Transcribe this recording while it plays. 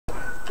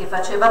che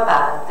faceva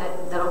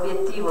parte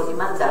dell'obiettivo di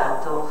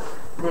mandato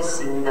del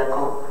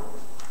sindaco.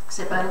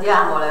 Se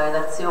prendiamo la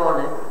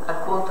relazione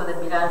al conto del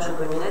bilancio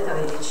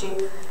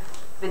 2013,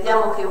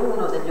 vediamo che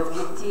uno degli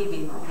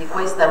obiettivi di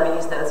questa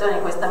amministrazione,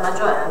 di questa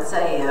maggioranza,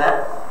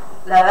 era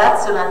la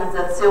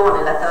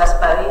razionalizzazione, la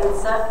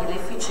trasparenza e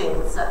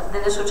l'efficienza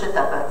delle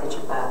società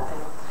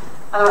partecipate.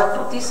 Allora,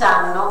 tutti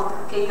sanno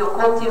che io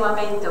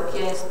continuamente ho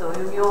chiesto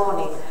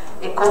riunioni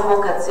e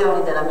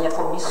convocazioni della mia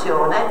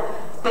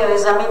commissione per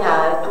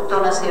esaminare tutta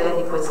una serie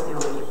di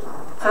questioni,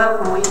 fra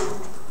cui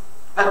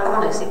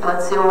alcune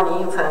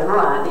situazioni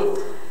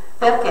infraannuali,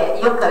 perché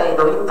io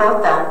credo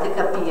importante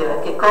capire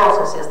che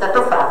cosa sia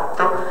stato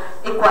fatto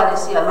e quale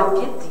sia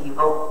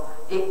l'obiettivo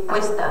e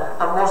questa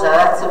famosa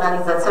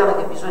razionalizzazione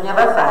che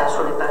bisognava fare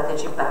sulle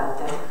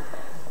partecipate.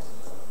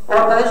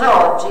 Ho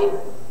preso oggi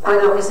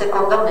quello che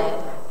secondo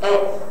me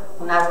è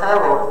un'altra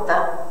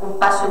volta un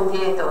passo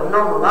indietro,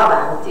 non uno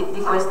avanti,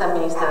 di questa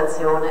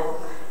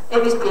amministrazione, e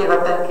vi spiego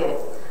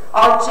perché.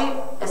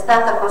 Oggi è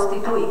stata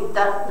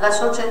costituita la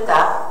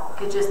società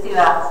che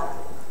gestirà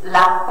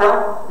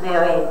l'acqua, le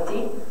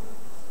reti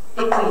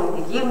e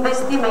quindi gli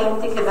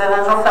investimenti che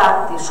verranno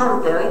fatti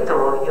sul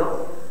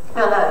territorio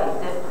per la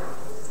rete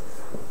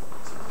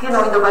che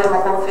noi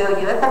dovremo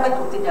conferire come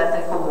tutti gli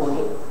altri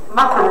comuni.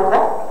 Ma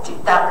Como,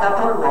 città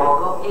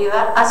capoluogo,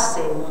 era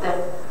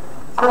assente.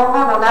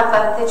 Como non ha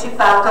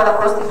partecipato alla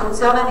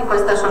costituzione di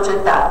questa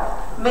società,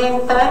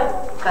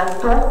 mentre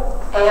Cantù,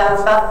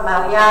 Erba,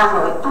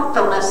 Mariano e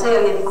tutta una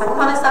serie di comuni.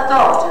 Non è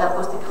stata oggi la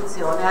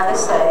costituzione, alle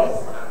 6?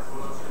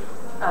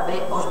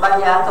 Vabbè, ho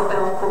sbagliato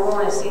per un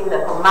comune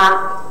sindaco,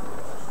 ma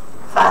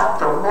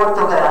fatto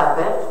molto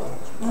grave.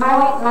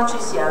 Noi non ci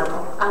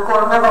siamo,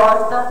 ancora una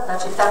volta la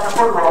città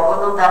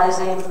capoluogo non dà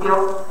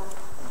l'esempio.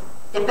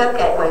 E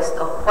perché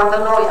questo? Quando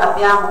noi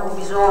abbiamo un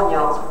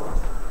bisogno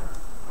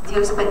di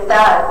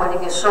rispettare quelle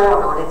che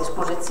sono le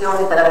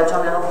disposizioni della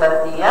Regione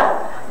Lombardia,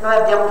 noi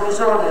abbiamo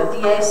bisogno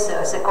di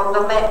essere,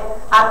 secondo me,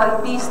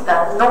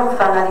 apripista, non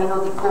fanalino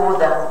di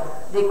coda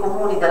dei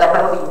comuni della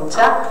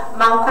provincia,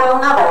 ma ancora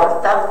una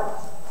volta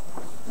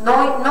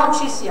noi non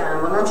ci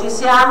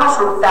siamo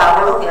sul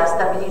tavolo che ha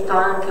stabilito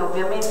anche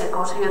ovviamente il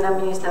Consiglio di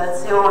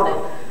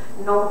amministrazione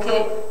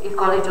nonché il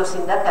collegio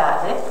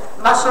sindacale,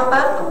 ma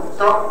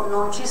soprattutto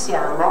non ci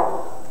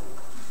siamo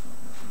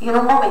in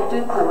un momento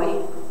in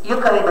cui io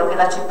credo che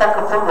la città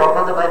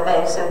capoluogo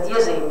dovrebbe essere di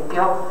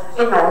esempio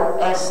e non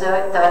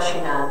essere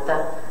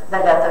trascinata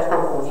dagli altri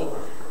comuni.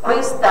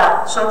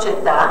 Questa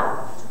società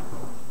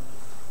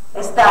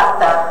è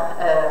stata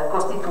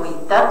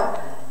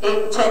costituita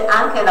e c'è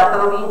anche la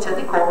provincia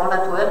di Como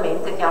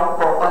naturalmente che ha un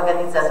po'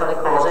 organizzato le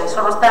cose.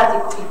 Sono stati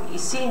i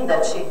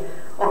sindaci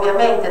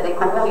ovviamente dei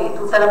comuni di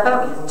tutta la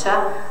provincia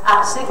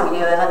a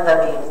seguire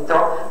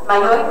l'andamento, ma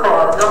io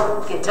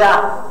ricordo che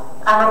già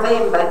a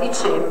novembre e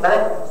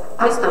dicembre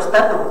questo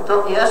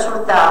statuto era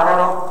sul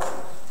tavolo.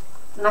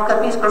 Non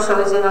capisco il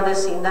sorrisino del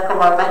sindaco,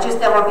 ma ormai ci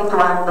stiamo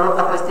abituando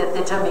a questi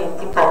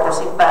atteggiamenti poco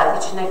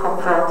simpatici nei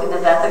confronti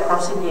degli altri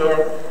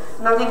consiglieri.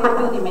 Non dico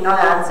più di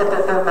minoranze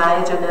perché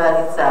ormai è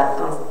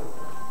generalizzato.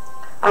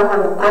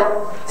 Comunque,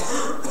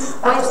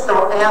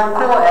 questo è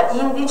ancora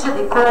indice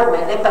di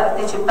come le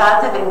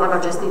partecipate vengono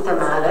gestite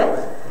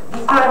male,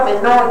 di come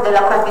noi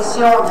della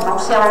Commissione non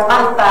siamo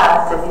mai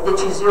parte di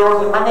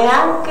decisioni, ma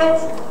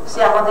neanche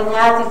siamo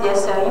degnati di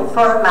essere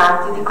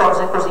informati di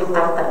cose così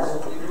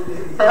importanti.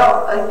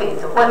 Però,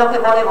 ripeto, quello che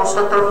volevo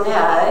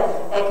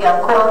sottolineare è che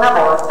ancora una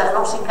volta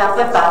non si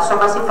cambia passo,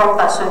 ma si fa un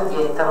passo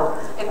indietro,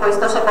 e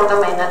questo secondo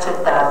me è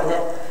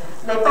inaccettabile.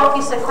 Nei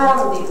pochi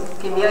secondi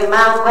che mi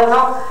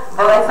rimangono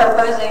vorrei far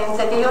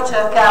presente che io ho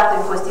cercato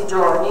in questi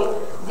giorni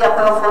di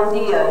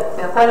approfondire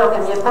per quello che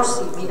mi è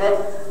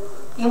possibile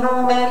i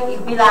numeri, il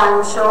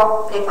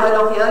bilancio e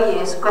quello che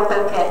riesco,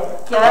 perché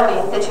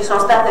chiaramente ci sono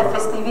state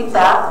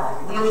festività,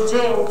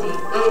 dirigenti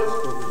e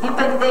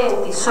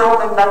dipendenti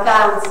sono in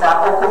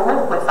vacanza o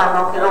comunque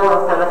fanno anche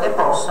loro quello che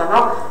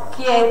possono.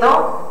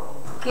 Chiedo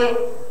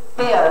che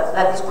per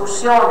la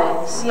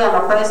discussione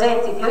siano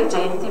presenti i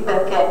dirigenti,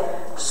 perché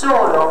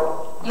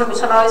io mi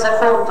sono resa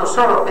conto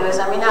solo per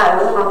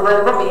esaminare uno o due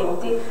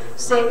argomenti,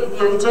 se i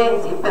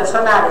dirigenti, il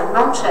personale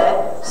non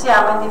c'è,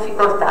 siamo in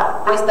difficoltà.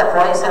 Questa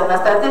può essere una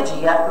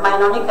strategia, ma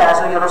in ogni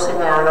caso io lo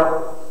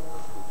segnalo.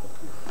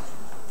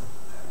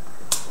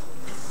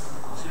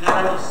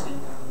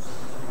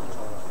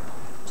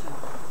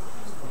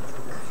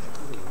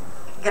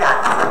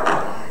 Grazie.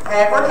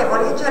 Volevo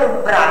leggere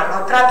un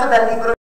brano tratto dal libro